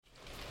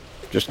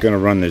Just going to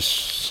run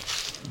this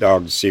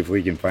dog to see if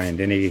we can find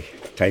any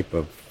type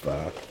of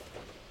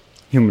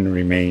human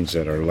remains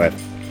that are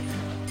left.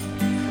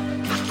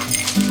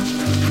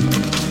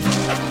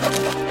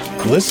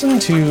 Listen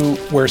to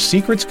Where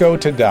Secrets Go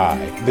to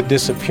Die, The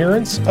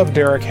Disappearance of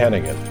Derek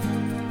Hennigan.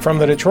 From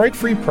the Detroit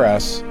Free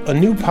Press, a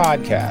new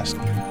podcast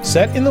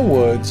set in the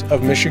woods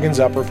of Michigan's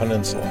Upper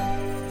Peninsula.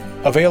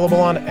 Available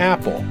on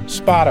Apple,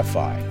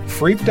 Spotify,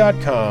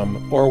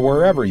 Freep.com, or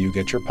wherever you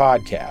get your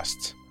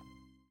podcasts.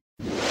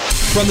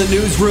 From the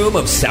newsroom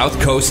of South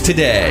Coast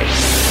Today,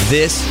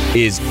 this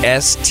is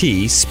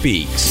ST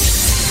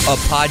Speaks, a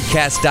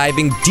podcast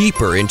diving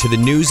deeper into the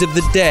news of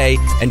the day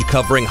and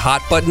covering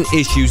hot-button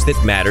issues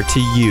that matter to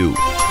you.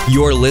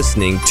 You're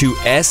listening to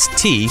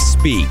ST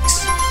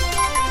Speaks.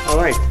 All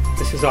right,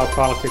 this is All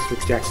Politics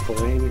with Jack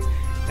Spillane,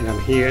 and I'm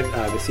here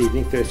this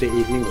evening, Thursday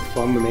evening, with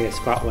former Mayor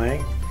Scott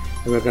Lang,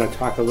 and we're going to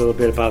talk a little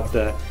bit about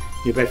the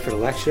New Bedford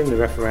election, the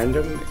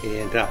referendum,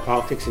 and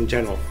politics in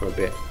general for a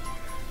bit.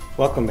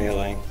 Welcome, Mayor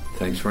Lang.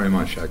 Thanks very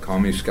much. Call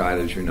me Scott,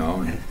 as you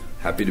know, and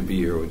happy to be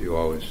here with you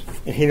always.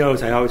 And he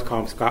knows I always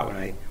call him Scott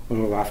when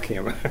we're off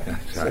camera. Yeah,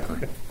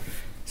 exactly.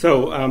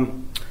 So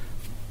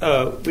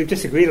we've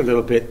disagreed a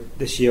little bit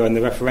this year on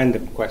the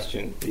referendum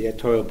question. The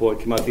editorial board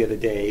came out the other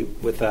day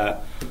with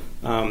the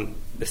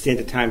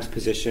Standard Times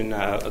position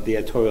of the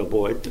editorial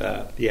board,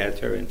 the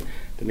editor and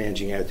the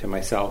managing editor,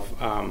 myself,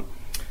 about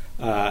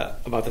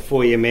the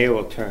 4-year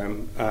mayoral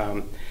term.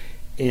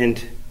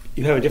 And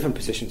you have a different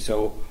position,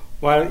 so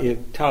why don't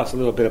you tell us a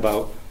little bit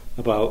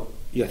about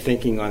your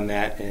thinking on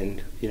that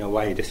and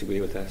why you disagree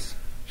with us?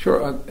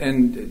 Sure,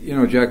 and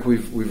Jack,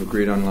 we've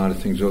agreed on a lot of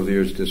things over the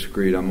years.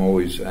 Disagreed. I'm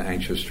always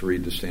anxious to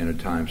read the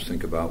Standard Times,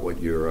 think about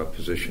what your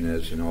position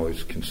is, and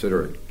always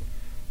consider it.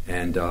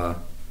 And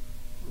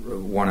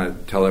want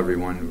to tell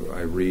everyone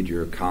I read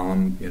your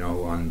column,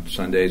 on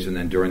Sundays and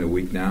then during the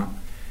week now,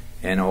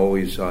 and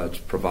always it's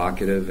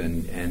provocative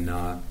and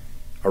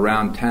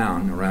around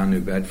town, around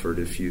New Bedford.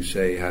 If you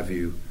say, "Have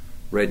you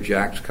read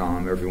Jack's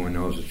column?" everyone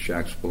knows it's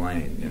Jack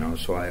Spillane.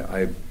 So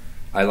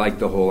I like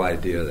the whole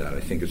idea of that. I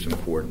think it's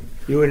important.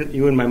 You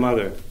and my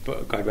mother,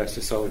 God rest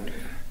her soul,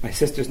 my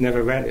sister's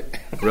never read it.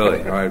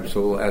 Really? All right,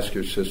 so we'll ask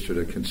your sister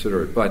to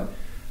consider it. But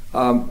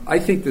I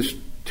think this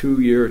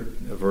 2-year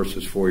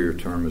versus 4-year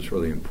term is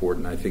really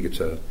important. I think it's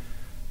a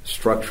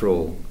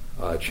structural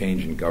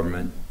change in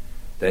government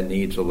that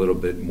needs a little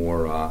bit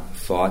more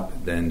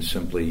thought than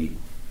simply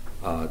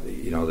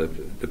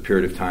the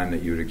period of time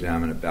that you would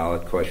examine a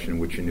ballot question,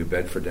 which in New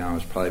Bedford now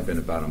has probably been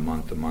about a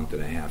month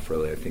and a half,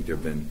 really. I think there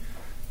have been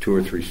 2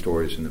 or 3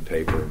 stories in the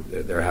paper.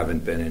 There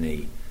haven't been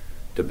any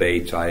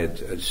debates. I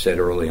had said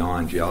early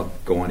on, gee, I'll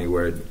go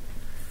anywhere,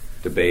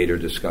 debate or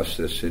discuss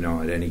this, at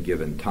any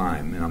given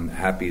time. And I'm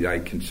happy that I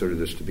consider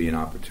this to be an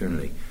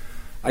opportunity.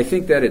 I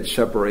think that it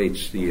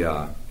separates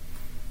the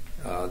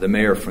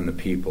mayor from the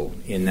people,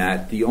 in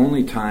that the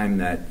only time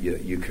that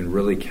you can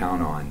really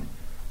count on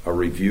a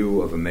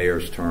review of a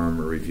mayor's term,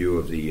 a review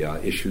of the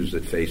issues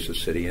that face the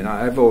city, and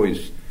I've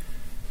always,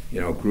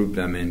 grouped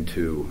them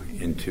into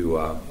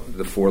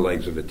the 4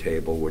 legs of the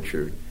table, which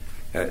are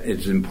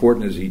as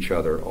important as each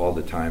other all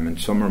the time, and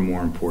some are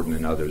more important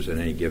than others at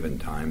any given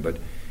time. But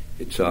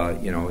it's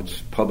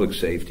it's public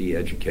safety,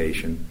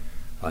 education,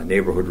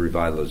 neighborhood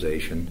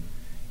revitalization,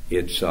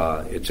 it's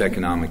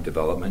economic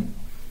development.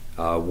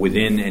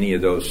 Within any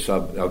of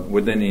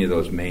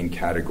those main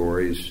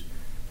categories.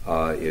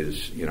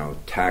 Is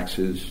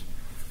taxes.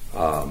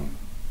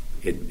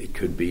 It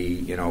could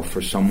be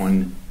for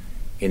someone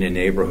in a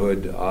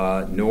neighborhood,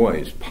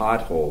 noise,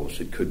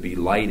 potholes. It could be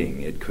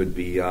lighting. It could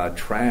be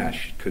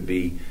trash.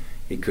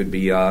 It could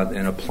be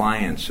an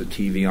appliance, a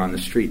TV on the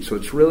street. So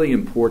it's really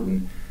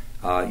important,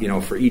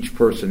 for each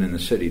person in the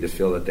city to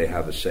feel that they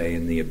have a say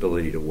and the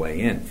ability to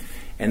weigh in.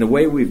 And the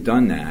way we've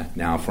done that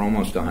now for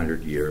almost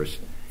 100 years.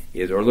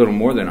 Or a little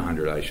more than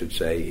 100, I should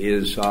say,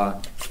 is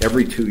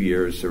every 2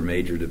 years there are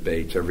major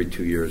debates. Every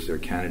 2 years there are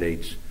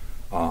candidates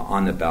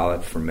on the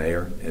ballot for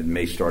mayor. It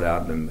may start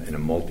out in a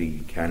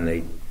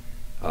multi-candidate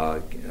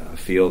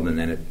field, and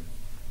then it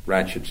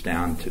ratchets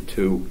down to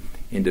 2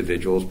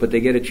 individuals. But they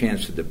get a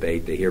chance to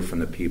debate. They hear from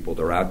the people.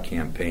 They're out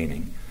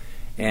campaigning.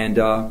 And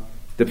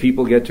the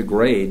people get to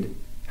grade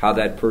how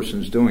that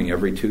person's doing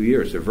every 2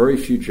 years. There are very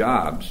few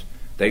jobs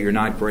that you're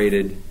not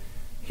graded,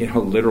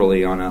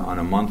 literally on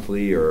a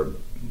monthly or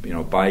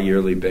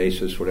bi-yearly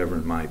basis, whatever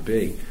it might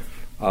be.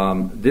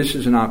 This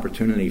is an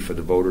opportunity for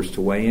the voters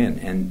to weigh in.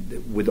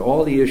 And with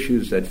all the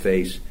issues that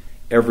face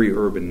every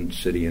urban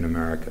city in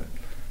America,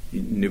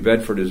 New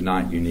Bedford is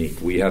not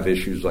unique. We have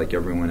issues like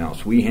everyone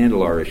else. We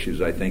handle our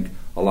issues, I think,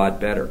 a lot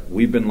better.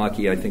 We've been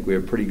lucky. I think we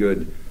have pretty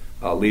good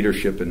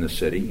leadership in the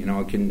city.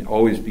 It can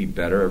always be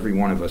better. Every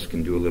one of us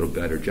can do a little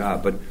better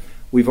job. But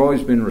we've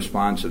always been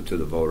responsive to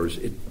the voters.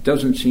 It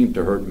doesn't seem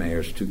to hurt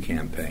mayors to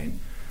campaign.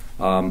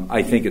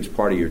 I think it's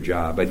part of your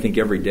job. I think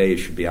every day you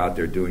should be out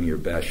there doing your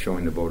best,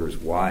 showing the voters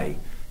why.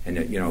 And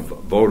that,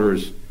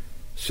 voters,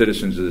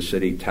 citizens of the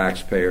city,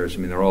 taxpayers,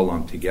 they're all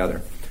lumped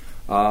together.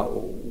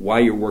 Why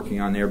you're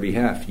working on their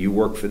behalf. You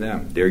work for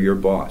them. They're your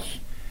boss.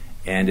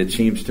 And it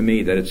seems to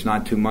me that it's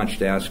not too much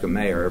to ask a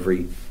mayor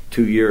every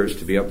 2 years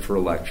to be up for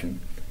election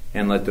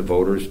and let the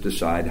voters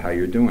decide how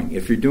you're doing.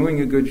 If you're doing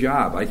a good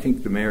job, I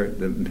think the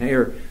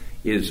mayor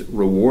is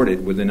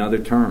rewarded with another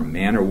term,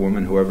 man or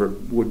woman, whoever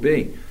it would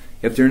be.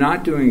 If they're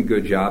not doing a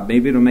good job,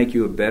 maybe it'll make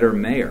you a better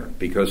mayor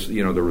because,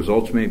 the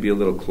results may be a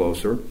little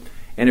closer.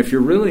 And if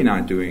you're really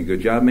not doing a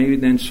good job, maybe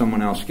then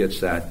someone else gets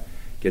that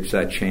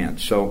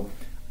chance. So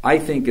I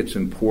think it's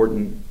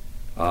important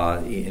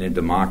in a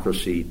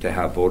democracy to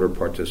have voter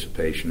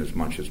participation as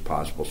much as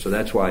possible. So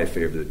that's why I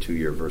favor the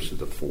 2-year versus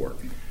the 4.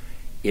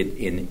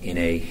 In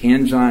a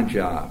hands-on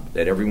job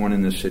that everyone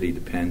in the city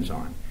depends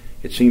on,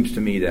 it seems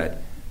to me that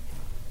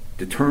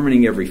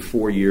determining every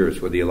 4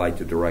 years whether you like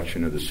the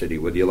direction of the city,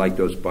 whether you like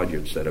those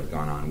budgets that have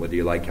gone on, whether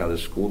you like how the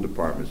school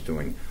department's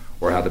doing,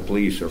 or how the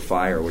police or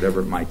fire, whatever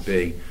it might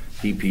be,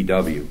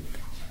 DPW,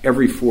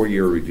 every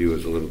 4-year review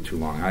is a little too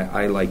long.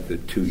 I like the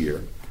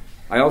 2-year.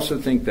 I also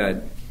think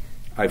that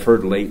I've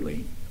heard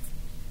lately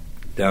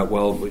that,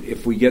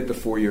 if we get the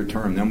 4-year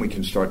term, then we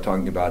can start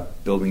talking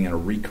about building in a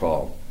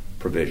recall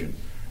provision.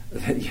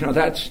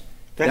 That's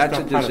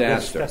a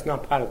disaster. That's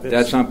not part of this.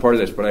 That's not part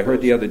of this. But I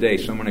heard the other day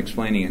someone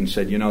explaining it and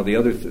said, the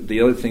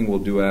other thing we'll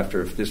do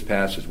after, if this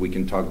passes, we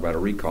can talk about a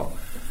recall.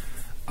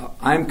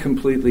 I'm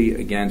completely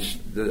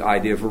against the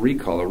idea of a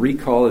recall. A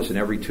recall is an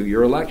every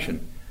 2-year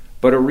election.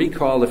 But a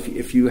recall,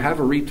 if you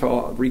have a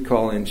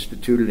recall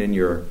instituted in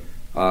your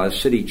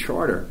city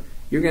charter,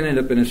 you're going to end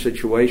up in a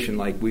situation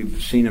like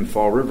we've seen in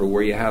Fall River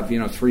where you have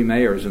 3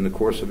 mayors in the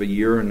course of a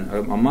year and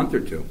a month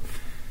or two.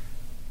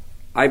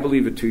 I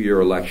believe a 2-year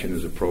election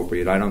is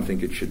appropriate. I don't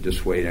think it should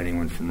dissuade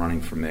anyone from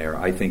running for mayor.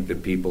 I think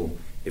that people,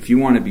 if you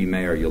want to be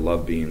mayor, you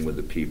love being with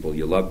the people.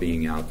 You love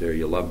being out there.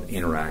 You love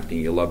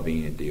interacting. You love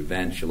being at the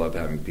events. You love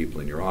having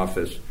people in your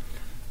office.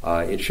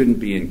 It shouldn't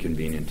be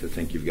inconvenient to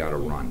think you've got to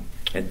run.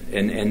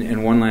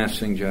 And one last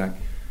thing, Jack,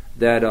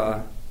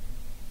 that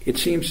it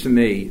seems to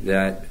me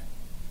that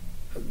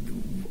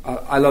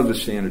I love the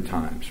Standard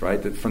Times,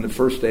 right? That from the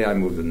first day I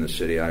moved in the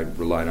city, I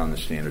relied on the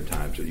Standard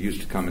Times. It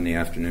used to come in the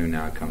afternoon,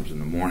 now it comes in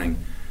the morning.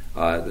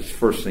 It's the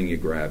first thing you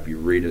grab, you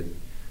read it.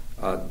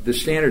 The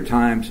Standard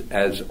Times,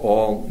 as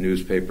all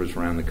newspapers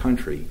around the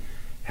country,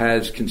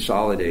 has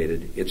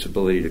consolidated its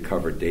ability to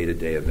cover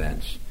day-to-day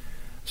events.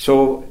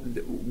 So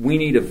we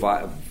need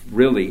a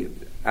really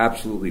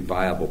absolutely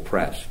viable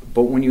press.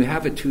 But when you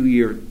have a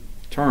 2-year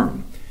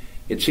term,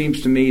 it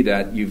seems to me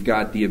that you've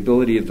got the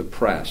ability of the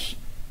press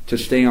to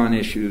stay on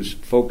issues,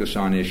 focus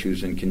on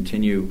issues, and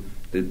continue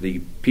the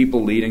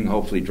people leading,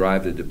 hopefully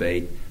drive the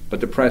debate, but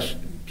the press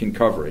can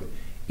cover it,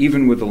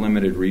 even with the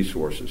limited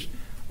resources.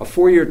 A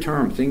 4-year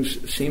term,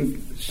 things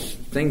seem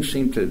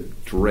to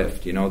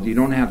drift. You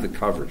don't have the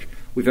coverage.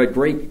 We've had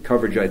great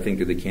coverage, I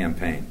think, of the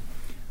campaign.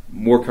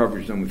 More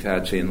coverage than we've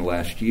had, say, in the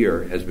last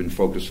year has been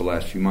focused the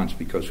last few months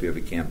because we have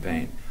a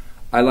campaign.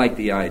 I like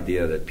the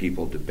idea that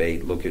people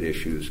debate, look at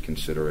issues,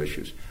 consider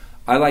issues.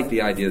 I like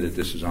the idea that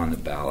this is on the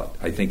ballot.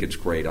 I think it's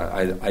great.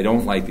 I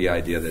don't like the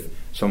idea that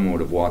someone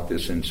would have walked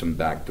this in some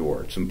back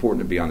door. It's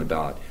important to be on the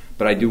ballot.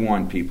 But I do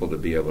want people to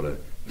be able to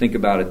think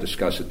about it,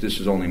 discuss it. This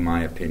is only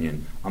my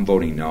opinion. I'm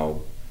voting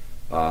no.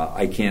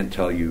 I can't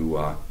tell you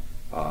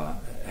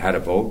how to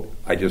vote.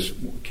 I just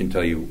can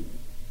tell you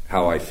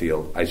how I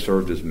feel. I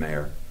served as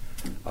mayor.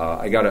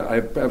 I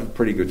have a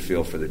pretty good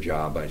feel for the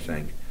job, I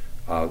think.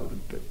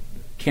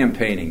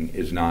 Campaigning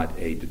is not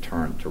a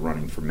deterrent to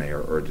running for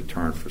mayor or a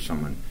deterrent for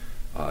someone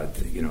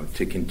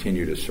to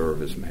continue to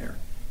serve as mayor.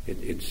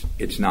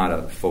 It's not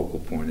a focal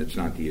point. It's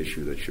not the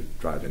issue that should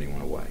drive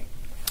anyone away.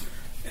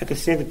 At the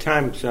Standard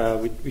Times,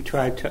 we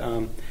tried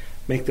to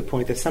make the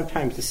point that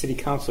sometimes the city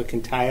council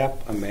can tie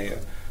up a mayor.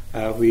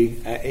 We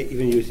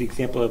even used the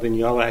example of in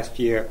your last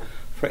year,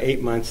 for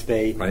 8 months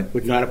they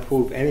would not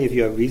approve any of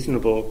your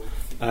reasonable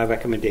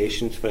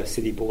recommendations for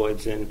city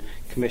boards and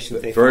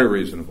commissions. Very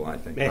reasonable, I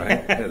think.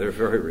 Right? Yeah, they're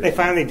very reasonable. They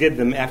finally did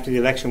them after the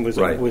election was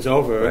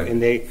over,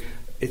 and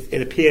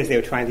it appears they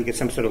were trying to get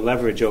some sort of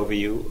leverage over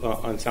you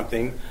on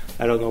something.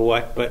 I don't know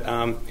what, but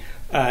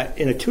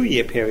in a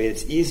 2-year period,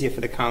 it's easier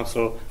for the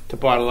council to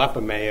bottle up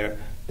a mayor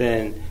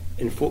than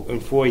in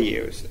 4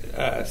 years.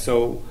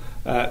 So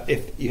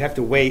if you have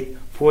to wait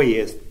 4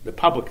 years, the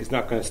public is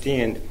not going to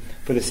stand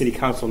for the city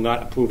council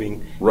not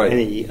approving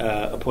any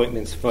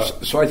appointments for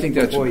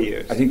 4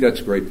 years. I think that's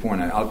a great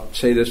point. I'll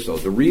say this, though.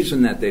 The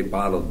reason that they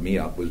bottled me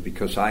up was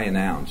because I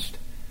announced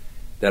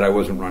that I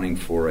wasn't running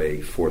for a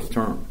 4th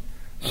term.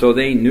 So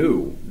they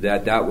knew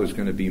that was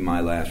going to be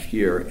my last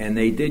year, and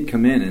they did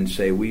come in and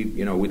say,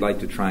 we'd like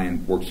to try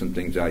and work some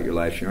things out your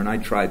last year, and I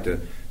tried to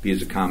be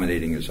as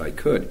accommodating as I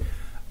could.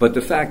 But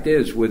the fact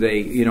is,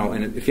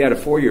 and if you had a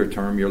 4-year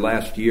term, your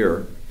last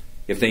year,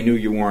 if they knew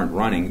you weren't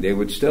running, they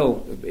would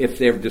still, if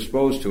they're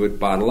disposed to it,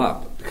 bottle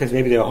up. Because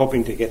maybe they were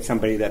hoping to get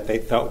somebody that they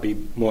thought would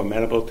be more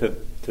amenable to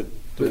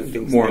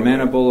things. More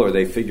amenable, or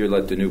they figured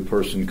let the new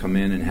person come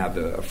in and have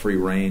a free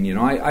reign.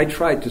 I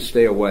tried to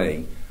stay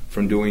away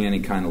from doing any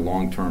kind of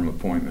long-term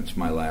appointments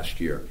my last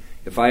year.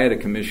 If I had a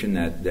commission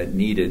that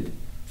needed,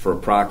 for a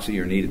proxy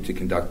or needed to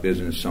conduct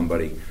business,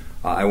 somebody,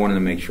 I wanted to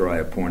make sure I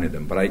appointed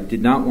them. But I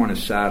did not want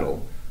to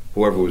saddle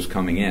whoever was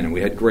coming in. And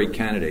we had great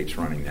candidates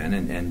running then,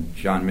 and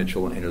John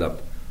Mitchell ended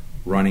up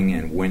running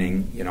and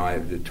winning.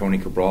 Tony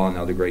Cabral,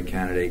 another great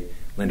candidate.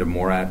 Linda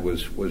Morad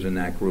was in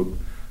that group.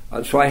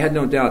 So I had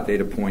no doubt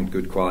they'd appoint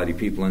good quality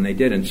people, and they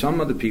did. And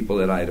some of the people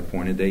that I had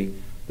appointed, they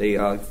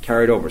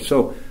carried over.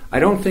 So I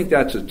don't think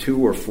that's a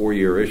 2 or 4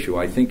 year issue.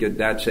 I think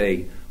that's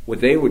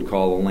what they would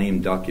call a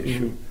lame duck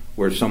issue,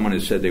 where someone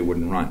has said they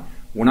wouldn't run.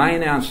 When I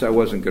announced I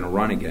wasn't going to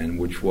run again,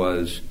 which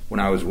was when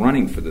I was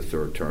running for the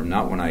third term,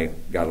 not when I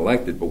got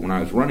elected, but when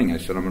I was running, I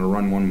said I'm going to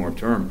run one more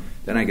term.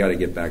 Then I got to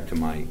get back to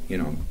my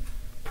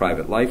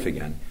private life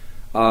again.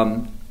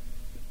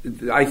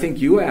 I think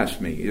you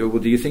asked me, well,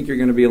 do you think you're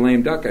going to be a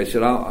lame duck? I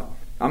said, I'm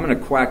going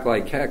to quack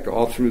like heck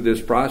all through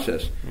this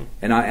process,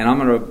 and I'm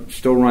going to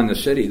still run the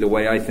city the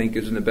way I think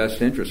is in the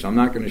best interest. I'm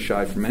not going to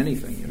shy from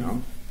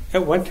anything,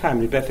 At one time,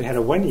 New Bedford had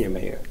a one-year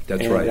mayor.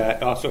 That's right.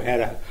 And also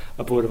had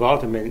a board of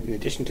aldermen in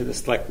addition to the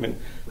selectmen.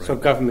 Right. So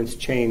governments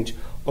change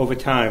over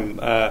time.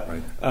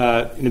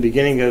 Right. In the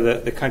beginning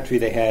of the country,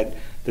 they had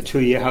the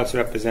 2-year House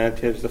of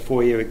Representatives, the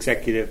 4-year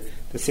executive,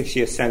 the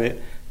 6-year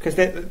Senate, because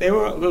they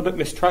were a little bit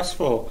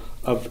mistrustful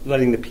of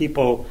letting the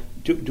people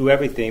do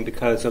everything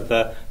because of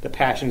the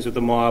passions of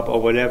the mob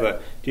or whatever.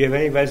 Do you have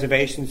any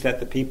reservations that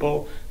the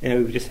people,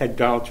 we've just had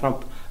Donald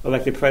Trump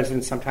elected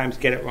president, sometimes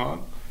get it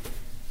wrong?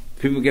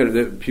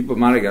 People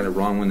might have got it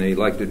wrong when they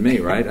elected me,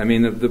 right? I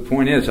mean, the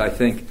point is, I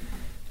think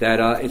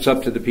that it's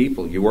up to the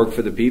people. You work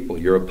for the people.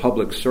 You're a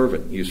public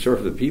servant. You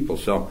serve the people.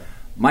 So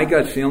my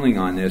gut feeling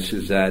on this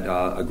is that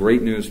a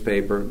great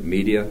newspaper,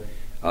 media,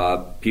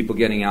 people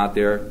getting out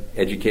there,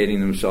 educating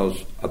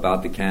themselves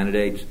about the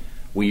candidates.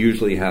 We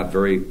usually have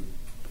very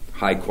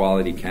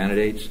high-quality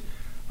candidates.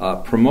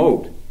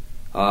 Promote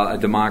a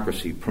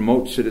democracy.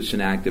 Promote citizen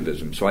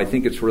activism. So I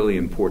think it's really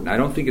important. I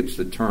don't think it's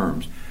the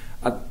terms.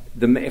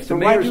 If the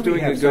mayor's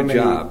doing a good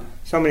job...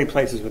 So many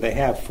places where they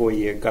have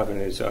 4-year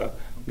governors or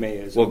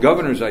mayors. Well,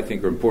 governors, I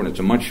think, are important. It's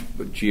a much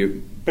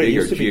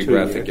bigger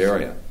geographic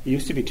area. It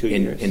used to be 2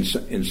 years.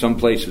 In some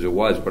places it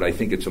was, but I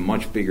think it's a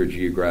much bigger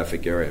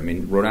geographic area. I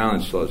mean, Rhode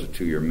Island still has a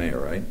 2-year mayor,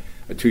 right?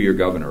 A 2-year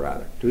governor,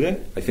 rather. Do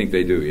they? I think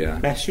they do, yeah.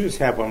 Massachusetts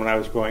had one when I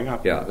was growing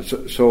up. Yeah,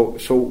 so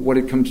what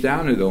it comes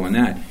down to, though, in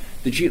that,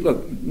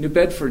 look, New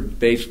Bedford,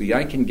 basically,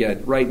 I can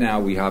get, right now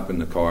we hop in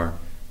the car,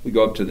 we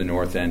go up to the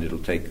north end, it'll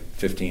take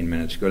 15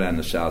 minutes. Go down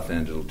the south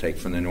end, it'll take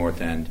from the north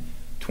end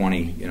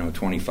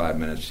 25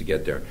 minutes to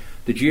get there.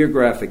 The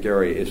geographic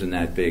area isn't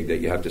that big that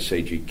you have to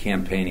say,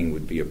 campaigning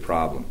would be a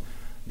problem.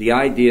 The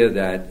idea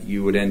that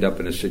you would end up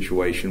in a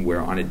situation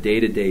where on a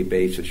day-to-day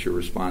basis you're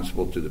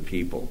responsible to the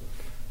people.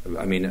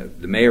 I mean,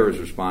 the mayor is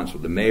responsible.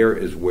 The mayor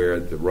is where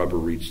the rubber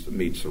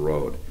meets the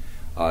road.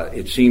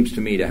 It seems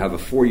to me to have a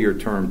 4-year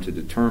term to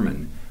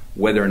determine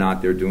whether or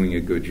not they're doing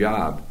a good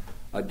job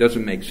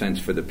doesn't make sense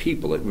for the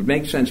people. It would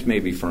make sense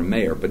maybe for a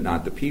mayor, but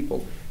not the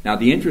people. Now,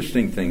 the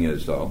interesting thing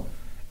is, though,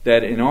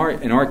 that in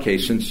our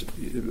case, since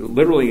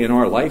literally in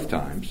our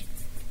lifetimes,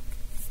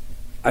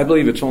 I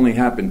believe it's only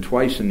happened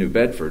twice in New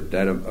Bedford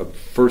that a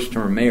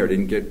first-term mayor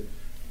didn't get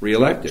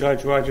reelected.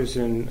 George Rogers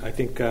and I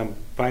think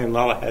Brian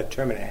Lawler had a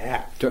term and a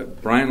half.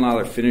 Brian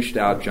Lawler finished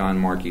out John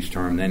Markey's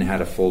term, then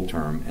had a full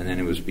term, and then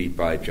it was beat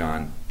by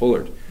John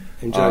Bullard.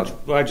 And George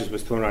Rogers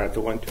was thrown out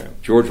after one term.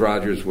 George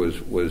Rogers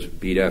was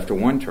beat after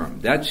one term.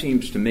 That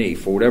seems to me,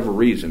 for whatever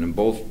reason, and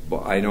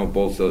I know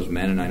both those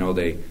men, and I know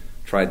they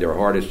tried their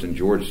hardest, and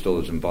George still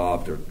is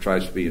involved or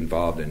tries to be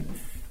involved in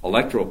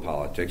electoral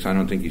politics. I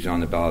don't think he's on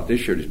the ballot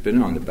this year. He's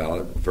been on the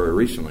ballot very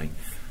recently.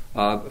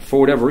 For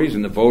whatever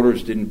reason, the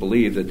voters didn't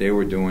believe that they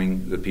were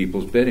doing the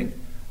people's bidding,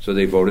 so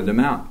they voted them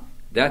out.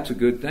 That's a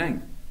good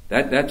thing.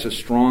 That's a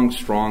strong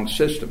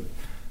system.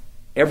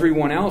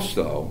 Everyone else,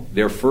 though,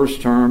 their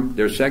first term,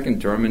 their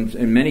second term, and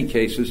in many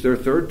cases their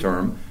third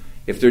term,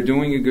 if they're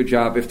doing a good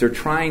job, if they're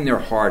trying their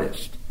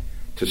hardest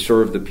to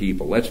serve the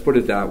people, let's put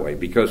it that way,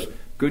 because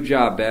good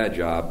job, bad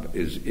job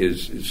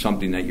is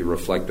something that you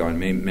reflect on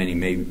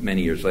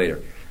many years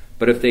later.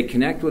 But if they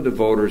connect with the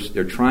voters,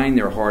 they're trying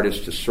their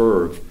hardest to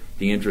serve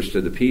the interest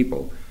of the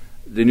people.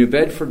 The New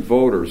Bedford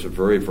voters are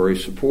very, very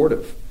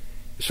supportive.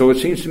 So it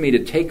seems to me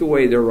to take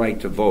away their right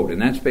to vote,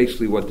 and that's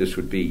basically what this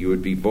would be. You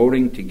would be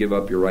voting to give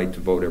up your right to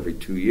vote every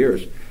 2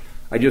 years.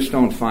 I just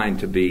don't find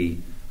to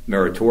be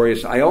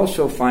meritorious. I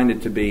also find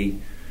it to be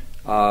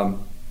an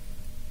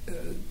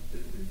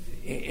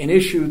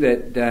issue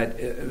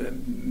that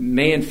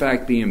may in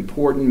fact be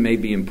important, may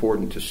be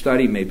important to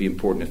study, may be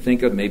important to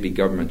think of. Maybe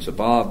governments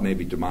evolve,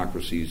 maybe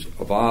democracies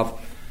evolve.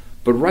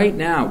 But right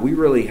now, we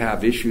really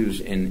have issues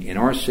in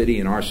our city,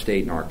 in our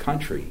state, in our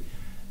country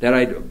that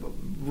I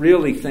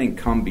really think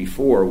come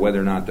before whether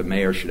or not the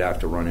mayor should have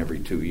to run every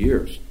 2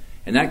 years.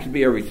 And that could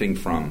be everything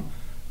from,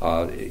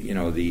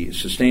 the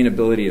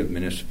sustainability of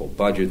municipal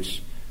budgets.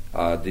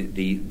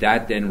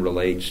 That then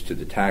relates to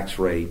the tax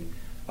rate,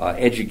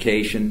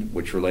 education,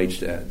 which relates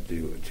to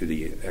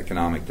the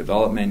economic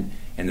development,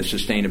 and the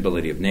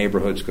sustainability of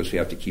neighborhoods, because we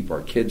have to keep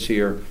our kids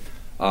here.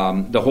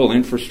 The whole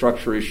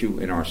infrastructure issue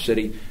in our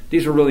city.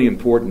 These are really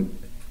important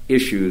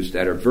issues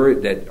that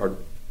are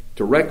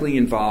directly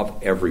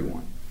involve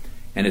everyone.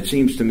 And it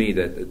seems to me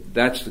that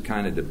that's the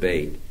kind of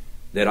debate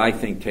that I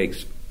think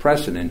takes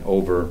precedent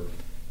over,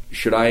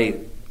 should I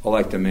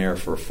elect a mayor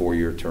for a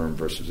 4-year term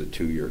versus a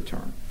 2-year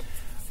term?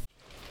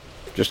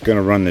 Just going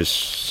to run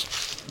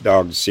this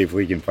dog to see if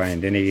we can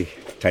find any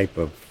type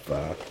of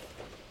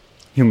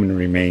human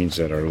remains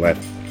that are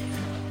left.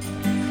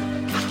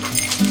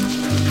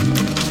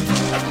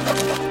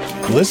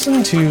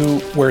 Listen to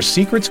Where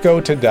Secrets Go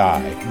to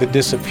Die, The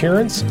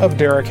Disappearance of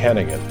Derek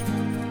Hennigan.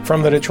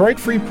 From the Detroit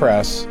Free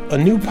Press, a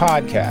new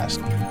podcast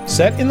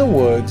set in the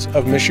woods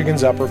of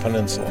Michigan's Upper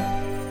Peninsula.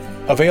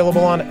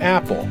 Available on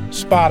Apple,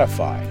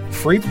 Spotify,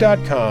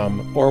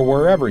 Freep.com, or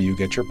wherever you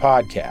get your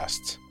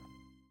podcasts.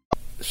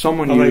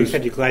 You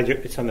said you're glad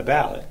it's on the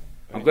ballot.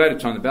 I'm glad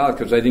it's on the ballot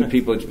because I think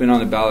it's been on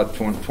the ballot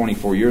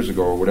 24 years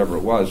ago or whatever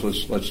it was.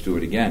 Let's do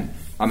it again.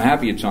 I'm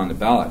happy it's on the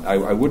ballot.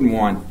 I wouldn't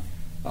want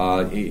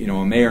a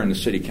mayor and the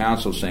city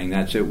council saying,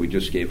 that's it, we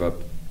just gave up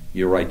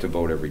your right to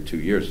vote every 2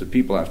 years. The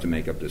people have to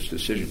make up this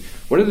decision.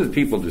 Whatever the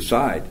people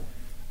decide,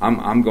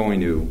 I'm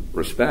going to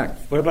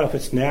respect. What about if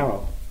it's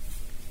narrow?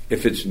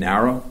 If it's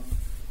narrow,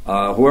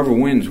 whoever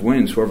wins,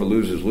 wins. Whoever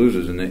loses,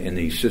 loses in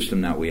the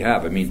system that we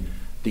have. I mean,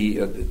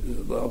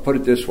 I'll put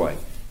it this way.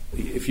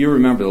 If you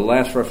remember, the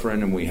last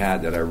referendum we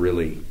had that I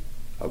really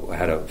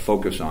had a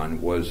focus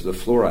on was the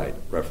fluoride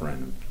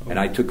referendum. And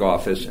I took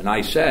office, and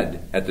I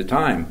said at the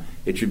time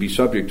it should be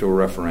subject to a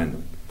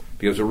referendum.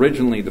 Because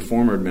originally the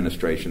former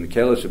administration, the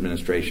Kalis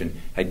administration,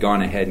 had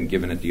gone ahead and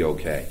given it the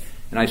okay.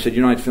 And I said,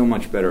 I'd feel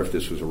much better if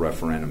this was a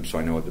referendum so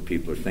I know what the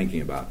people are thinking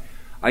about.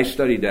 I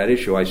studied that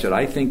issue. I said,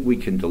 I think we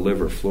can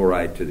deliver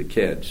fluoride to the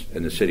kids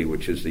in the city,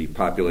 which is the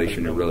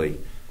population you're really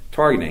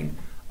targeting,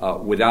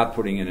 without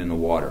putting it in the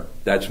water.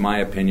 That's my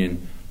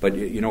opinion. But,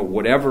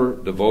 whatever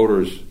the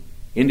voters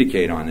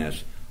indicate on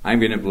this, I'm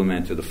going to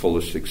implement to the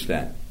fullest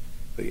extent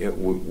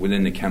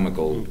within the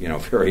chemical,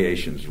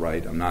 variations,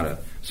 right? I'm not a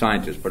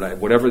scientist, but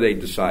whatever they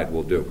decide,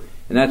 we'll do.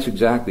 And that's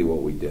exactly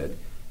what we did.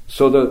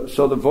 So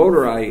the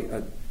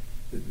voter,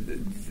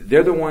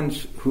 they're the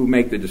ones who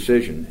make the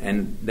decision,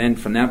 and then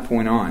from that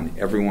point on,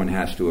 everyone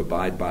has to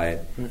abide by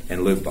it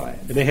and live by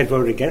it. They had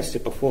voted against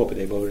it before, but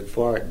they voted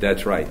for it.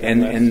 That's right.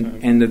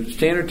 And the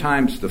Standard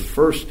Times, the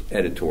first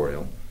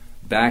editorial,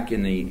 back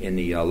in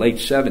the late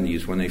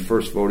 70s, when they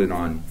first voted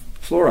on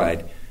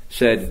fluoride,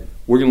 said,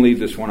 we're going to leave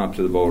this one up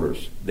to the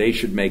voters. They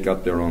should make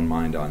up their own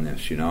mind on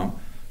this,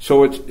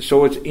 So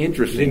it's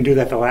interesting. You didn't do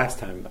that the last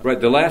time, though. Right,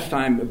 the last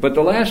time, but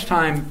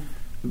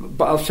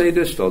I'll say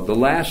this, though. The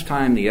last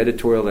time the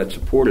editorial that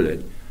supported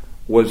it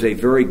was a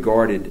very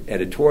guarded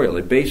editorial.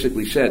 It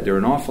basically said there are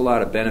an awful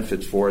lot of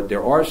benefits for it.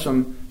 There are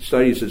some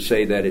studies that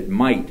say that it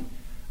might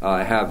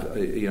have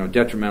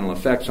detrimental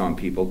effects on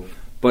people.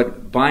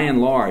 But by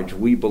and large,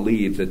 we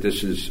believe that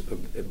this is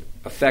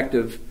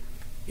effective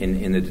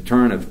in the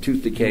deterrent of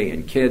tooth decay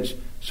in kids.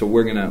 So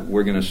we're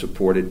gonna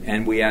support it,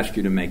 and we ask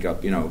you to make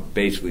up your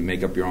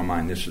own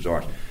mind. This is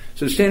ours.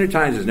 So the Standard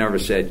Times has never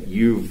said,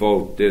 you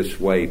vote this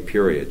way,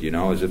 period,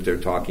 as if they're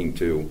talking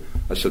to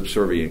a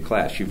subservient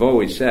class. You've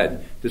always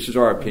said, this is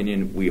our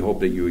opinion, we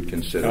hope that you would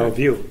consider our it.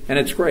 view. And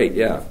it's great,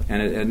 yeah.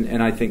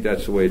 And I think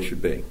that's the way it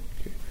should be.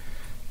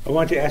 I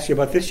wanted to ask you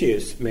about this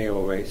year's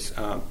mayoral race.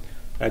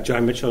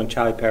 John Mitchell and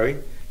Charlie Perry,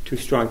 two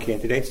strong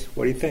candidates.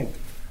 What do you think?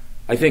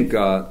 I think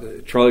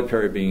Charlie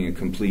Perry, being a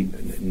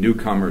complete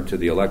newcomer to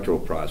the electoral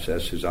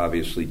process, has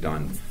obviously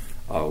done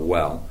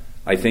well.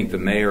 I think the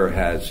mayor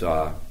has...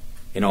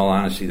 in all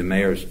honesty, the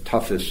mayor's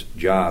toughest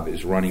job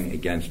is running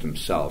against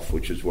himself,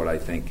 which is what I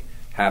think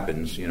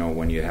happens,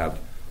 when you have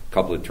a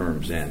couple of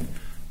terms in.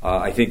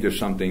 I think there's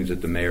some things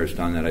that the mayor's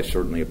done that I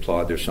certainly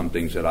applaud. There's some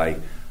things that I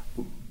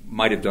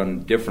might have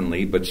done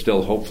differently, but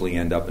still hopefully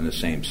end up in the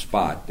same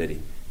spot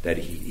that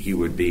he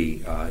would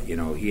be,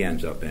 he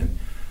ends up in.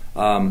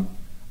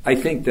 I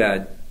think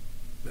that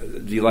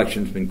the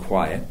election's been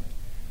quiet,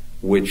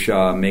 which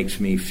makes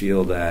me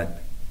feel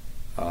that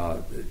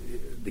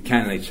the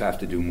candidates have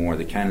to do more.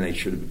 The candidates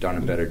should have done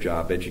a better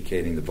job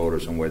educating the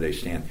voters on where they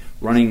stand.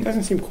 It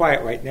doesn't seem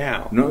quiet right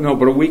now. No,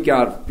 but a week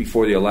out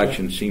before the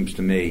election seems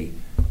to me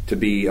to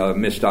be a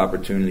missed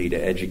opportunity to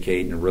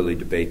educate and really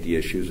debate the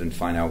issues and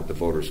find out what the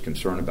voters are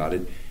concerned about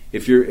it.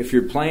 If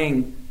you're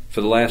playing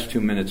for the last 2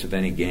 minutes of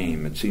any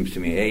game, it seems to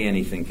me, A,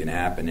 anything can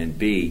happen, and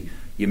B,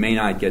 you may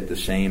not get the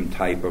same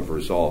type of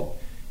result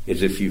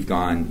as if you've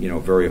gone,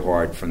 very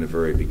hard from the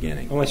very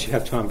beginning. Unless you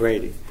have Tom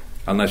Brady.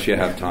 Unless you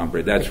have Tom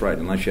Brady. That's right,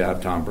 unless you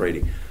have Tom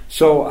Brady.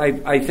 So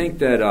I think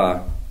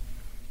that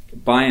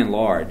by and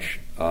large,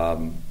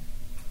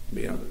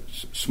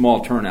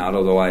 small turnout,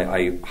 although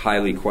I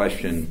highly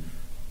question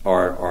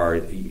our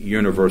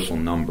universal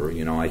number.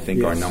 I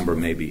think our number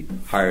may be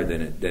higher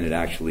than it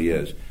actually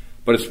is.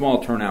 But a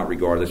small turnout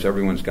regardless.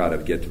 Everyone's got to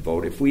get to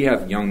vote. If we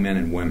have young men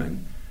and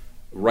women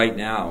right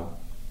now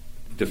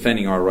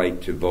defending our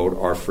right to vote,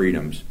 our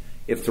freedoms,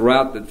 if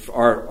throughout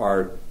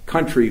our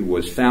country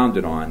was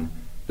founded on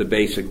the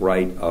basic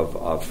right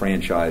of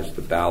franchise,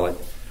 the ballot.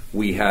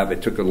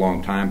 It took a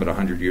long time, but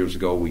 100 years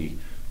ago we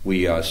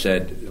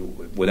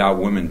said without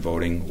women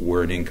voting,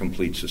 we're an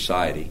incomplete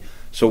society.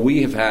 So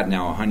we have had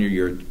now a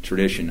 100-year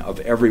tradition of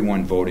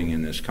everyone voting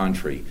in this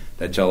country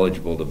that's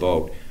eligible to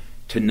vote.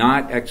 To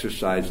not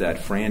exercise that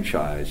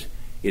franchise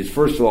is,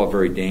 first of all,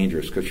 very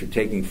dangerous because you're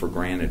taking for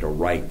granted a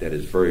right that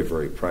is very,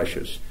 very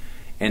precious.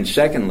 And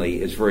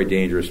secondly, it's very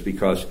dangerous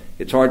because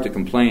it's hard to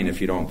complain if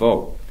you don't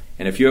vote.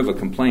 And if you have a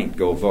complaint,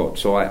 go vote.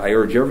 So I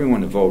urge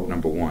everyone to vote,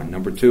 number one.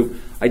 Number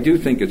two, I do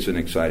think it's an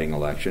exciting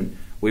election.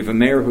 We have a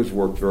mayor who's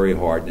worked very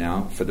hard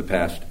now for the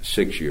past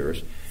 6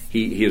 years.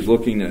 He is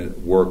looking to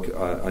work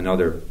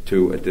another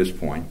 2 at this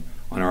point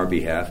on our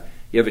behalf.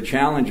 You have a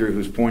challenger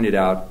who's pointed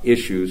out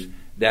issues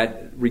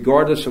that,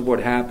 regardless of what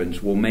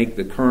happens, will make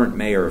the current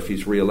mayor, if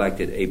he's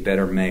reelected, a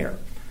better mayor.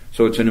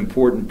 So it's an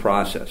important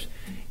process.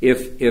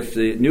 If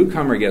the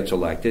newcomer gets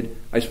elected,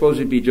 I suppose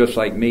it'd be just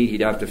like me.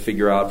 He'd have to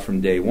figure out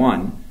from day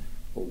one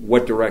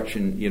what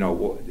direction,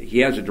 he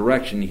has a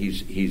direction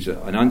he's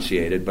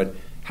enunciated, but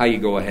how you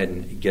go ahead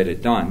and get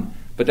it done.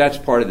 But that's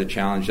part of the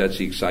challenge. That's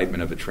the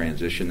excitement of a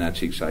transition. That's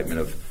the excitement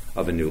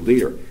of a new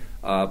leader.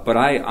 But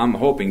I'm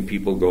hoping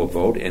people go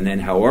vote, and then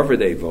however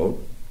they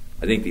vote,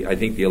 I think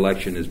the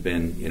election has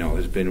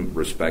been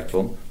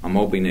respectful. I'm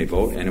hoping they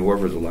vote, and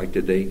whoever's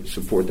elected, they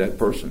support that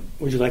person.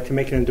 Would you like to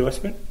make an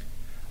endorsement?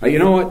 You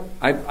know what?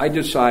 I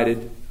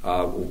decided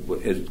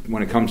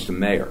when it comes to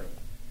mayor,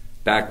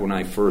 back when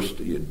I first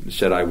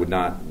said I would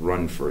not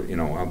run for,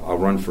 I'll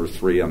run for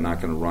 3. I'm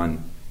not going to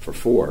run for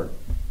 4.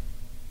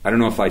 I don't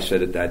know if I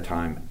said at that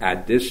time,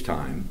 at this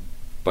time,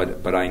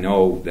 but I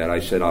know that I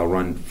said I'll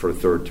run for a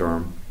 3rd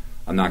term.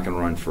 I'm not going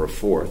to run for a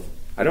 4th.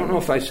 I don't know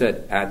if I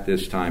said at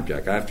this time,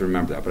 Jack. I have to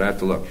remember that, but I have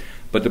to look.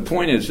 But the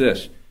point is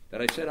this,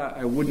 that I said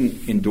I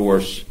wouldn't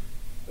endorse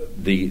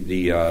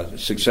the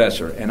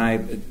successor.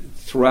 And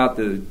throughout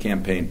the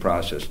campaign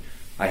process,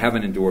 I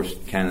haven't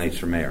endorsed candidates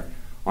for mayor.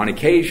 On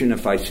occasion,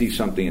 if I see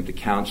something at the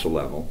council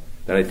level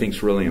that I think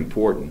is really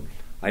important,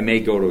 I may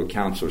go to a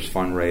councilor's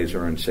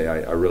fundraiser and say,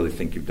 I really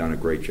think you've done a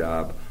great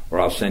job, or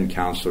I'll send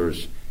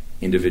councilors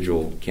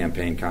individual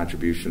campaign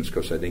contributions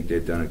because I think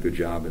they've done a good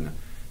job in the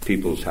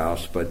people's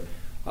house. But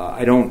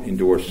I don't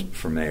endorse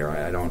for mayor.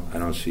 I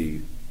don't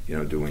see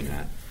doing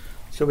that.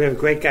 So we have a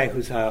great guy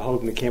who's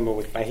holding the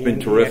camera by hand. It's been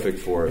terrific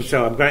for us.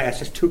 So I'm going to ask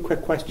just 2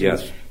 quick questions.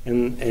 Yes.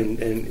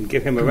 And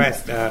give him a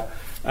rest.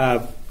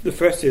 The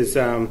first is,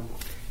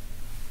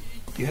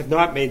 you have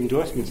not made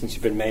endorsements since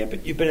you've been mayor,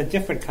 but you've been a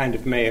different kind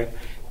of mayor,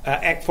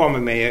 former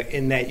mayor,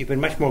 in that you've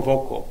been much more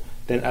vocal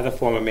than other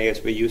former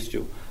mayors we're used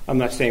to. I'm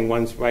not saying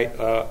one's right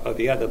or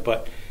the other,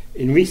 but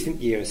in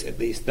recent years, at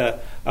least,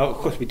 of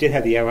course, we did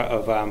have the era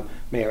of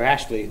Mayor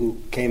Ashley, who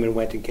came and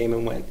went,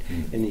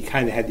 and you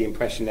kind of had the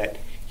impression that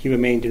he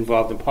remained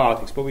involved in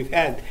politics. But we've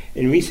had,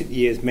 in recent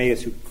years,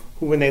 mayors who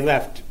when they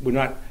left, were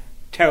not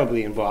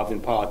terribly involved in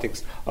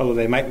politics, although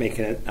they might make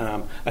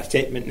a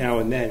statement now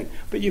and then.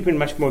 But you've been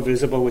much more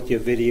visible with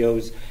your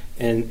videos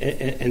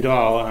and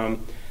all.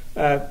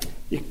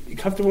 You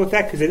comfortable with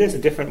that? Because it is a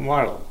different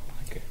model.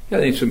 Okay. Yeah,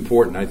 I think it's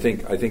important. I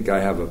think I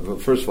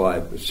have first of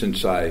all,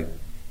 since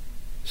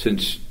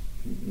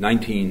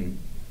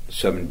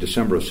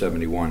December of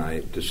 71, I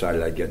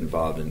decided I'd get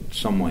involved in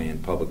some way in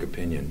public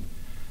opinion,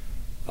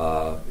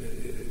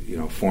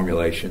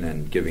 formulation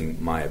and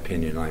giving my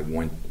opinion. I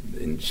went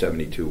in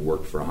 72,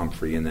 worked for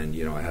Humphrey, and then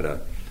I had a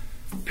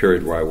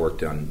period where I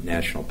worked on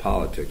national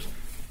politics.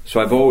 So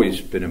I've always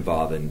been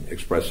involved in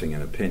expressing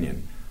an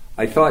opinion.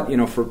 I thought,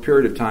 for a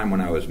period of time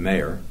when I was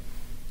mayor,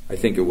 I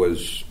think it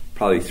was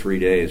probably 3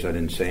 days I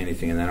didn't say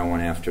anything, and then I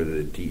went after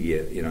the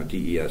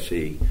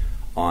DESE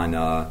on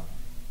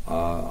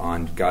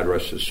God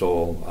rest his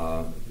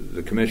soul,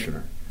 the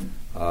commissioner,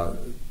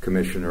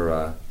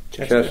 Commissioner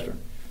Chester.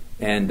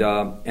 And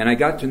I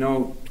got to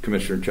know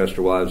Commissioner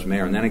Chester while I was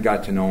mayor, and then I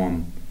got to know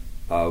him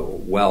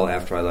well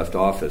after I left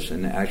office,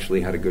 and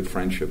actually had a good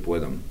friendship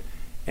with him.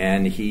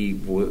 And he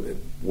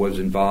was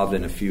involved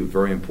in a few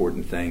very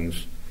important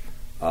things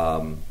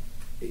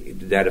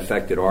that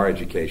affected our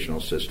educational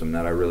system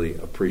that I really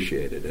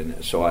appreciated.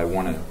 And so I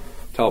want to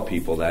tell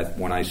people that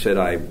when I said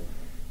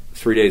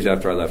 3 days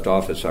after I left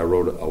office, I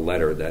wrote a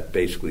letter that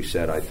basically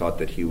said I thought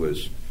that he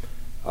was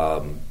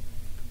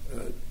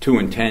too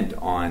intent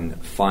on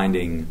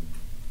finding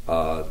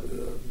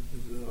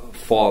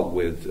fault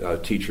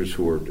with teachers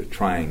who were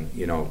trying,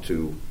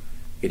 to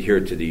adhere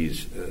to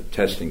these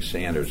testing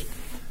standards.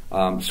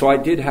 So I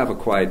did have a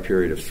quiet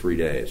period of 3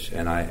 days,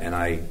 and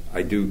I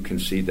do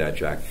concede that,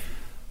 Jack.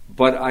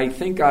 But I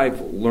think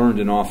I've learned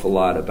an awful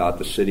lot about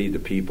the city, the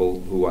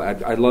people who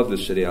I love the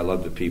city. I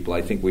love the people.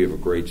 I think we have a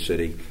great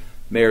city.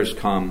 Mayors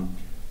come,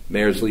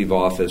 mayors leave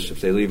office.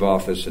 If they leave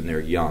office and they're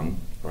young,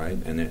 right,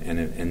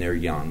 and they're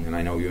young, and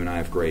I know you and I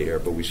have gray hair,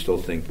 but we still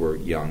think we're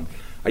young.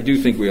 I do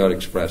think we ought to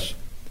express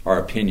our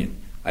opinion.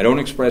 I don't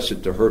express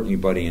it to hurt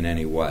anybody in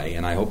any way,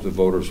 and I hope the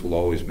voters will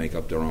always make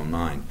up their own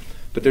mind.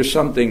 But there's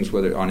some things,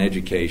 whether on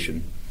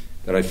education,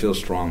 that I feel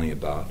strongly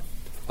about.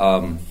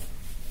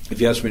 If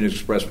you ask me to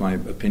express my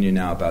opinion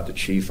now about the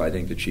chief, I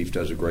think the chief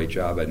does a great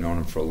job. I've known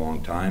him for a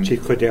long time.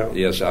 Chief Cordero.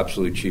 Yes,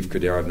 absolutely, Chief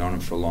Cordero. I've known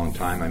him for a long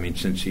time. I mean,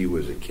 since he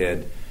was a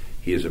kid,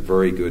 he is a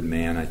very good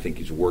man. I think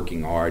he's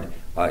working hard.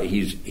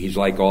 He's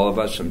like all of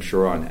us. I'm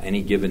sure on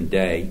any given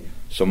day,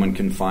 someone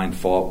can find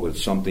fault with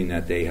something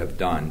that they have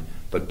done.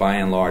 But by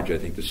and large, I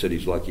think the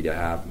city's lucky to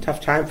have him.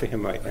 Tough time for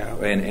him right now.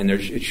 And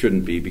it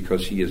shouldn't be,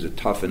 because he is a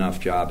tough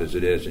enough job as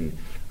it is. And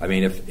I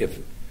mean,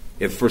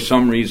 if for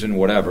some reason,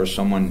 whatever,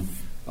 someone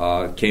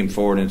came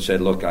forward and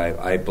said, look,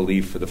 I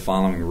believe for the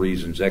following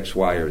reasons, X,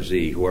 Y, or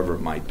Z, whoever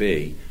it might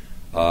be,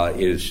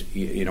 is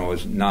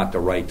not the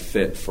right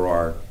fit for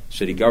our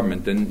city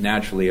government, then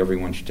naturally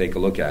everyone should take a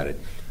look at it.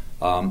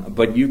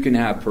 But you can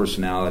have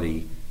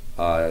personality,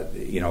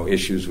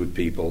 issues with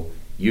people.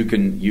 You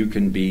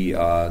can be,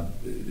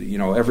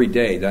 every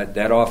day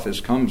that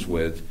office comes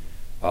with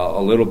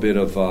a little bit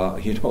of,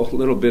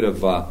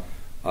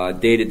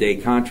 day-to-day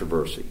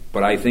controversy.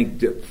 But I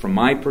think from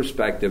my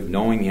perspective,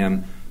 knowing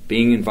him,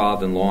 being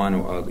involved in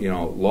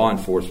law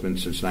enforcement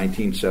since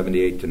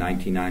 1978 to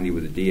 1990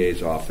 with the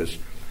DA's office,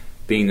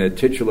 being the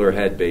titular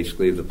head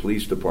basically of the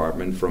police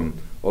department from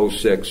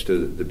 06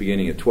 to the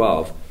beginning of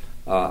 12,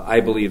 I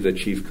believe that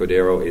Chief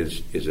Cordero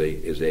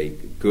is a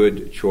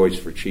good choice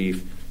for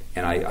chief.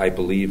 And I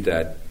believe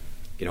that,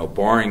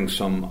 barring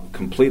some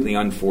completely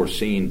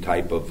unforeseen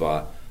type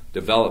of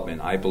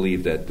development, I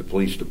believe that the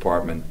police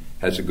department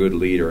has a good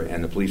leader,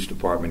 and the police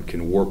department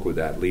can work with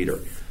that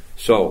leader.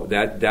 So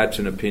that's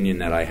an opinion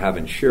that I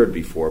haven't shared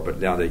before, but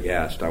now that you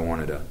asked, I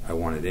wanted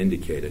to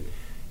indicate it.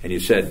 And you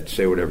said,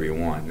 say whatever you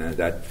want, and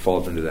that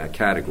falls into that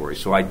category.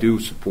 So I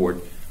do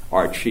support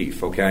our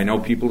chief, okay? I know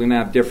people are going to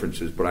have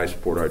differences, but I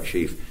support our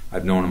chief.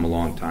 I've known him a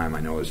long time. I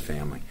know his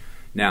family.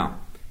 Now,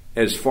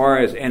 as far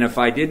as, and if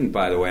I didn't,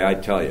 by the way,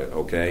 I'd tell you,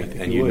 okay?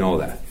 And you know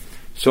that.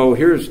 So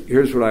here's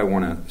what I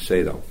want to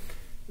say, though.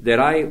 That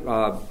I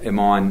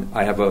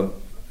have a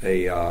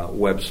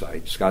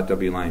website,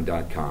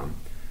 scottwline.com.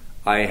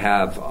 I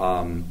have,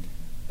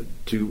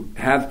 to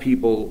have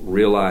people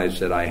realize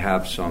that I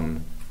have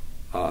some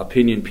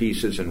opinion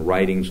pieces and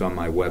writings on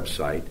my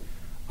website.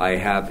 I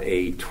have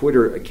a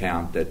Twitter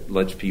account that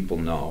lets people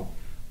know.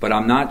 But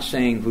I'm not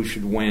saying who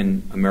should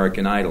win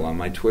American Idol on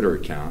my Twitter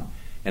account.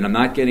 And I'm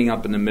not getting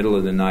up in the middle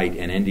of the night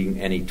and ending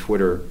any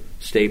Twitter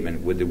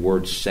statement with the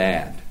word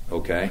sad,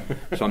 okay?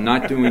 So I'm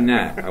not doing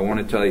that. I want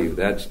to tell you,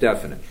 that's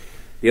definite.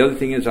 The other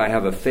thing is I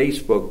have a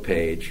Facebook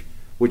page,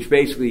 which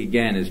basically,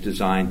 again, is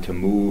designed to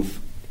move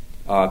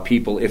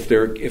people if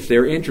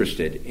they're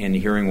interested in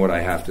hearing what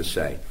I have to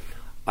say.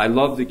 I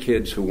love the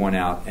kids who went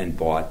out and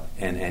bought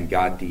and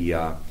got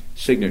the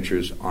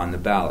signatures on the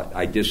ballot.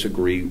 I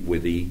disagree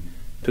with the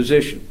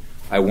position.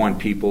 I want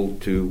people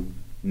to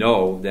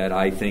know that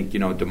I think,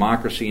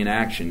 democracy in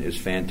action is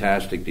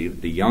fantastic.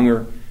 The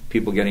younger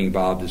people getting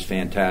involved is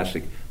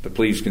fantastic, but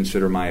please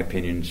consider my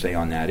opinion, say,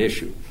 on that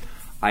issue.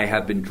 I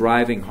have been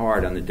driving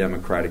hard on the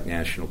Democratic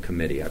National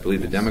Committee. I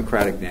believe the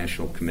Democratic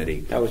National Committee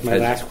that was my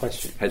last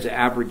question. Has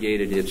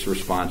abrogated its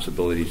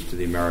responsibilities to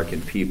the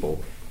American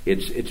people.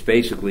 It's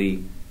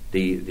basically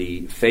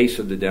the face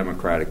of the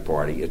Democratic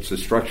Party. It's the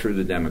structure of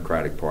the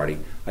Democratic Party.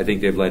 I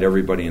think they've let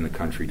everybody in the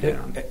country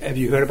down. Have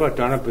you heard about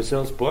Donna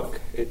Brazil's book?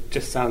 It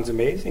just sounds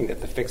amazing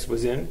that the fix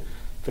was in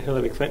for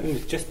Hillary Clinton.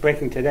 It's just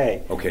breaking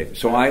today. Okay,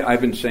 so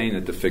I've been saying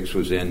that the fix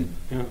was in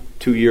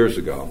 2 years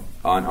ago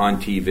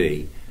on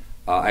TV.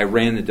 I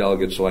ran the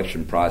delegate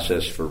selection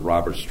process for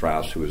Robert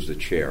Strauss, who was the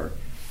chair.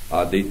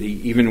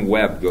 Even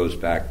Web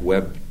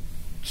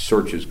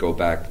searches go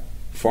back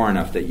far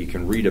enough that you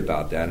can read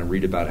about that and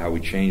read about how we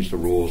changed the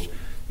rules.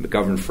 The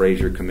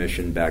McGovern-Fraser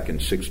Commission back in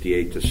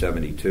 68 to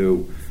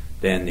 72,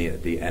 then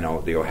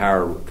the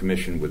O'Hara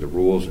Commission with the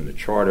rules and the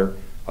charter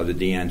of the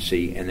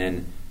DNC, and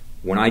then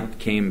when I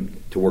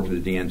came to work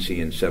with the DNC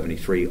in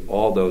 73,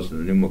 all those, the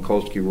new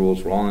Mikulski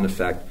rules were all in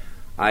effect.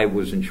 I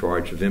was in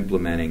charge of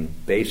implementing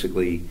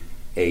basically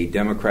a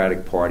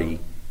Democratic Party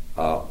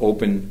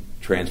open,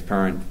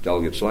 transparent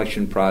delegate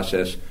selection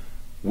process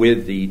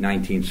with the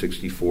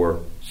 1964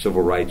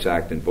 Civil Rights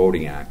Act and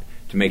Voting Act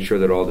to make sure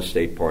that all the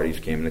state parties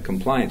came into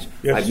compliance.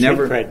 Yes,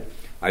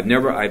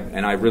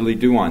 and I really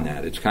do on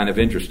that. It's kind of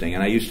interesting.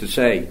 And I used to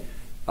say,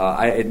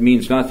 it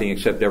means nothing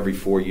except every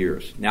 4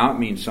 years. Now it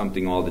means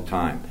something all the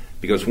time.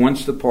 Because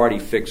once the party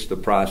fixed the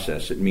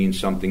process, it means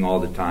something all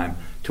the time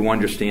to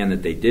understand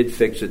that they did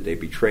fix it, they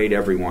betrayed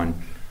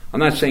everyone. I'm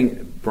not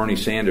saying Bernie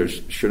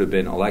Sanders should have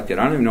been elected.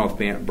 I don't even know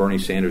if Bernie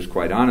Sanders,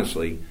 quite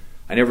honestly,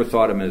 I never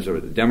thought of him as a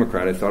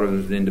Democrat. I thought of him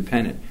as an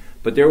independent.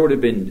 But there would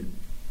have been,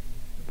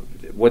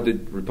 what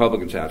did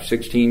Republicans have,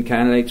 16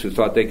 candidates who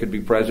thought they could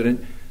be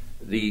president?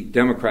 The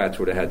Democrats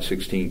would have had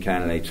 16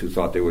 candidates who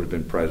thought they would have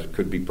been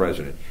could be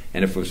president.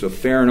 And if it was a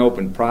fair and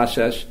open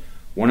process,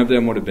 one of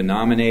them would have been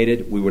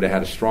nominated. We would have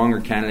had a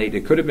stronger candidate.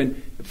 It could have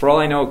been, for all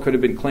I know, it could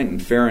have been Clinton,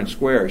 fair and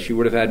square. She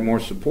would have had more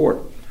support.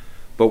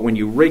 But when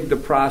you rig the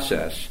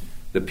process,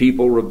 the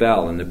people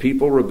rebel. And the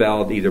people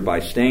rebelled either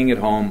by staying at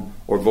home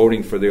or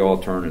voting for the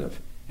alternative.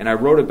 And I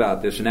wrote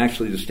about this, and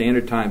actually the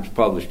Standard Times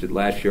published it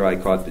last year. I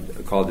called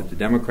it the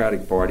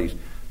Democratic Party's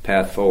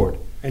Path Forward.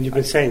 And you've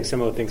been saying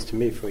similar things to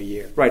me for a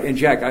year. Right. And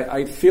Jack,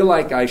 I feel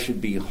like I should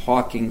be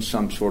hawking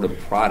some sort of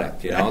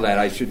product, that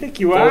I should I think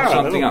you are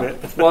something a up. little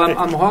bit. Well,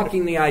 I'm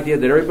hawking the idea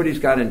that everybody's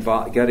got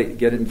to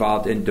get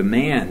involved and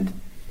demand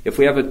If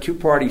we have a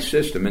two-party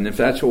system, and if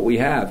that's what we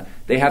have,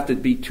 they have to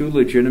be two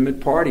legitimate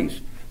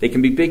parties. They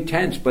can be big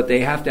tents, but they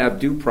have to have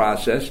due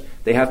process.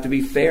 They have to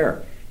be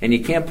fair. And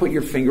you can't put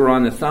your finger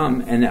on the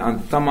thumb, and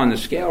on the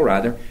scale,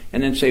 rather,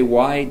 and then say,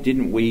 why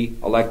didn't we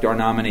elect our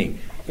nominee?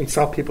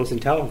 Insult people's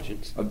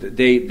intelligence.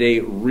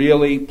 They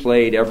really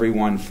played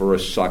everyone for a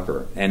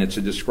sucker, and it's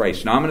a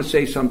disgrace. Now, I'm going to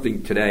say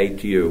something today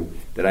to you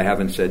that I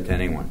haven't said to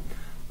anyone.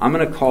 I'm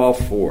going to call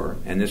for,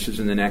 and this is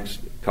in the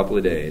next couple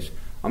of days,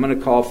 I'm going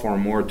to call for a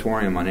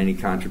moratorium on any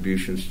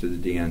contributions to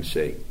the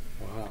DNC.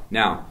 Wow.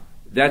 Now,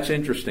 that's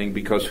interesting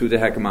because who the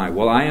heck am I?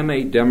 Well, I am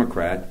a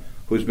Democrat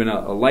who's been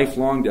a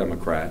lifelong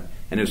Democrat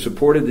and has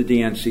supported the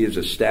DNC as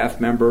a staff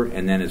member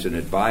and then as an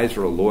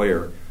advisor, a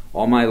lawyer,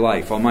 all my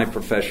life, all my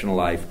professional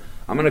life.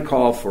 I'm going to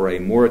call for a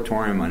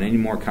moratorium on any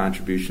more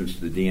contributions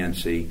to the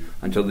DNC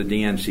until the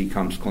DNC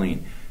comes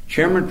clean.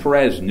 Chairman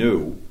Perez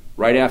knew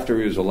right after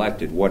he was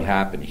elected what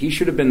happened. He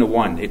should have been the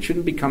one. It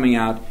shouldn't be coming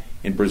out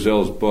in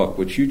Brazil's book,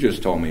 which you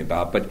just told me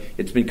about, but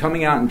it's been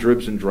coming out in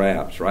dribs and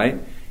drabs, right?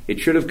 It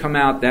should have come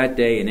out that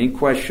day. An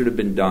inquest should have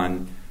been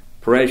done.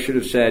 Perez should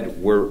have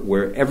said,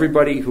 where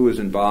everybody who is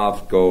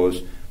involved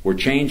goes, we're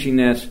changing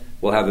this.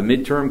 We'll have a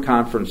midterm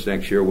conference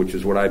next year, which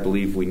is what I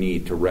believe we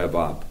need to rev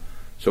up.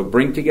 So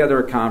bring together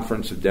a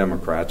conference of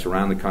Democrats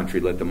around the country.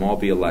 Let them all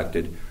be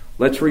elected.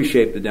 Let's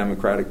reshape the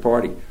Democratic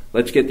Party.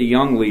 Let's get the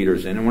young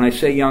leaders in. And when I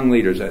say young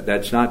leaders,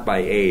 that's not by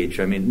age.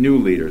 I mean new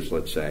leaders,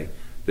 let's say.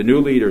 The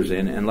new leaders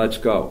in, and let's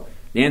go.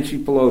 Nancy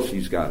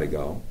Pelosi's got to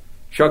go.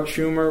 Chuck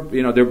Schumer,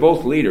 they're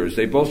both leaders.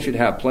 They both should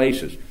have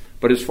places.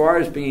 But as far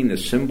as being the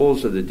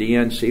symbols of the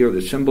DNC, or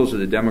the symbols of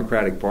the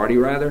Democratic Party,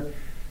 rather,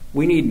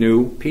 we need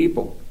new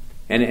people.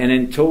 And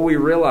until we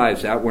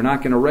realize that, we're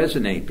not going to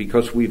resonate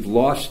because we've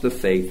lost the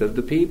faith of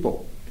the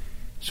people.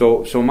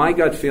 So my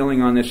gut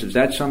feeling on this is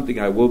that's something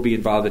I will be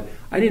involved in.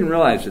 I didn't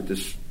realize that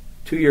this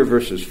 2-year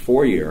versus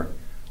 4-year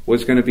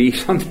was going to be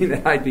something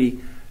that I'd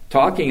be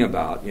talking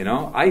about.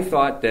 I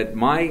thought that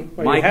my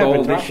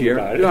goal this year.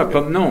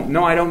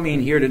 No, I don't mean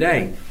here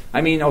today.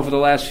 I mean over the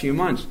last few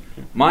months.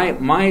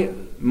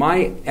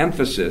 My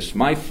emphasis,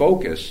 my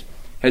focus,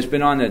 has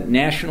been on the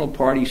national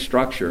party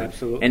structure.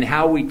 Absolutely. And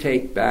how we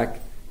take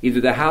back either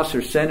the House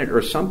or Senate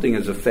or something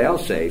as a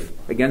fail-safe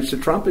against the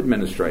Trump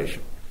administration.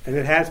 And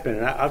it has been.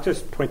 And I'll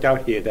just point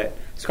out here that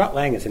Scott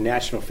Lang is a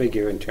national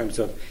figure in terms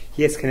of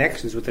he has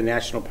connections with the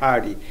national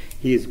party.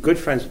 He is good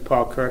friends with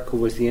Paul Kirk, who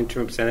was the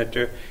interim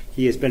senator.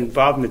 He has been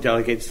involved in the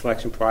delegate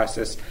selection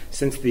process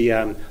since the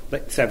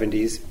late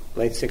 70s,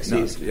 late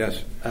 60s. No,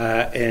 yes.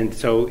 And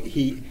so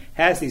he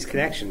has these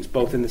connections,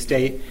 both in the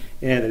state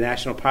and the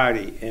national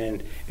party.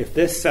 And if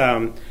this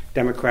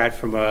Democrat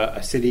from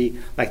a city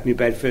like New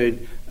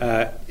Bedford,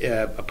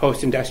 a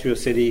post-industrial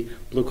city,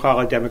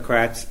 blue-collar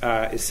Democrats,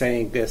 is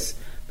saying this,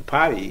 the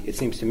party, it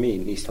seems to me,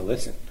 needs to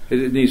listen.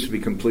 It needs to be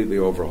completely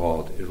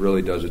overhauled. It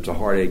really does. It's a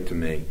heartache to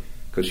me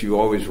because you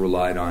always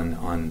relied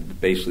on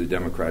basically the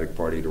Democratic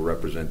Party to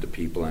represent the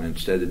people, and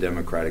instead the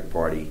Democratic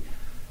Party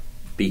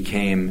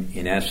became,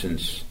 in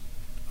essence,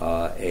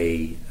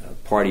 a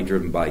party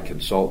driven by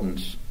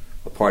consultants,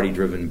 a party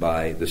driven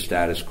by the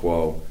status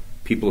quo,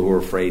 people who were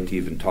afraid to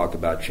even talk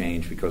about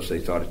change because they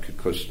thought it could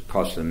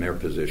cost them their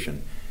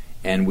position.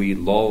 And we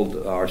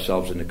lulled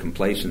ourselves into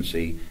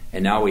complacency,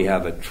 and now we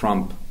have a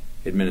Trump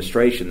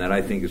administration that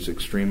I think is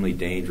extremely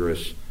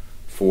dangerous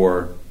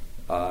for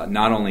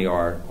not only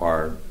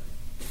our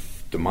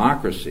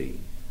democracy,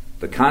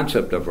 the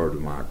concept of our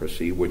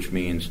democracy, which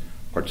means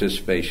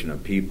participation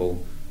of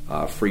people,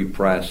 free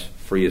press,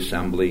 free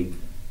assembly,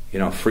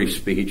 free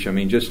speech. I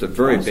mean, just a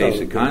very also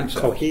basic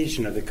concept.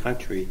 Cohesion of the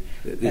country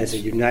as a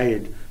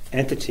united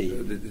entity.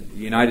 The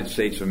United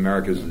States of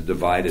America is the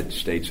divided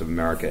states of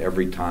America.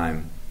 Every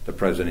time the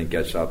president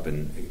gets up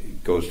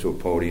and goes to a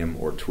podium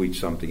or tweets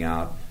something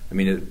out. I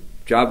mean, the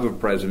job of a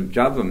president,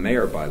 job of a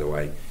mayor, by the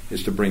way,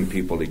 is to bring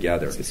people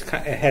together. It's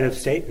kind of a head of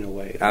state in a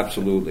way.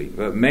 Absolutely.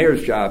 The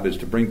mayor's job is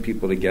to bring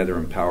people together,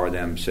 empower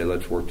them, say,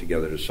 let's work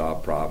together to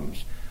solve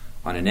problems.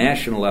 On a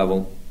national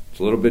level, it's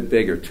a little bit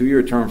bigger.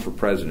 2-year term for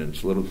president,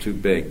 it's a little too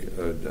big,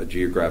 a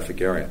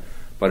geographic area.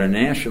 But on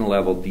a national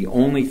level, the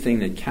only thing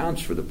that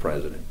counts for the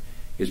president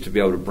is to be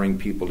able to bring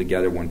people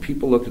together. When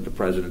people look at the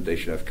president, they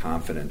should have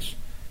confidence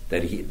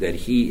that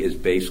he is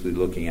basically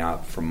looking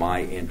out for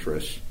my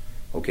interests,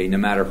 okay, no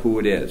matter who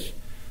it is.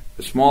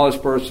 The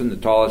smallest person, the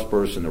tallest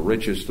person, the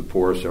richest, the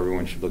poorest,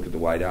 everyone should look at the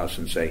White House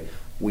and say,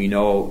 we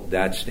know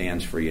that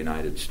stands for the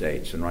United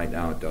States, and right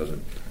now it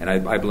doesn't. And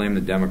I blame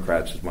the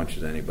Democrats as much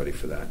as anybody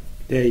for that.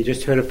 Yeah, you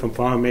just heard it from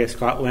former Mayor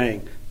Scott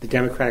Lang. The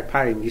Democratic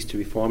Party needs to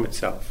reform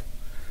itself.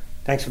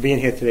 Thanks for being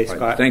here today,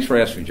 Scott. Right. Thanks for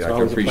asking me, Jack.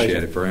 I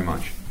appreciate it very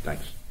much.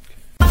 Thanks.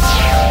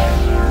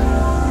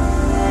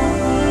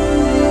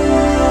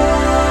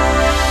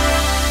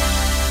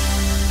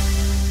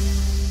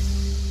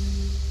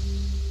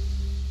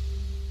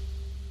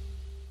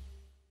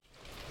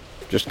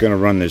 Just going to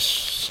run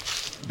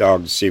this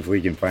dog to see if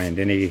we can find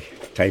any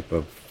type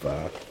of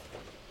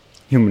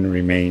human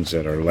remains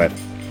that are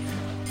left.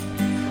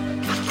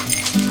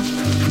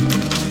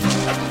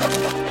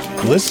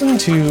 Listen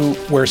to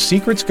Where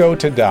Secrets Go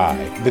to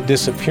Die, The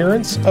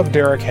Disappearance of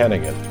Derek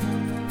Hennigan.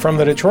 From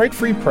the Detroit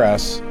Free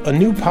Press, a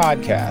new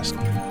podcast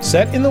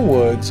set in the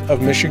woods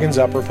of Michigan's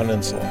Upper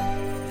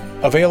Peninsula.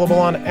 Available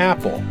on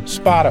Apple,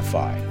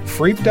 Spotify,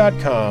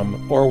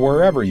 Freep.com, or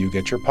wherever you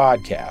get your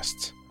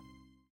podcasts.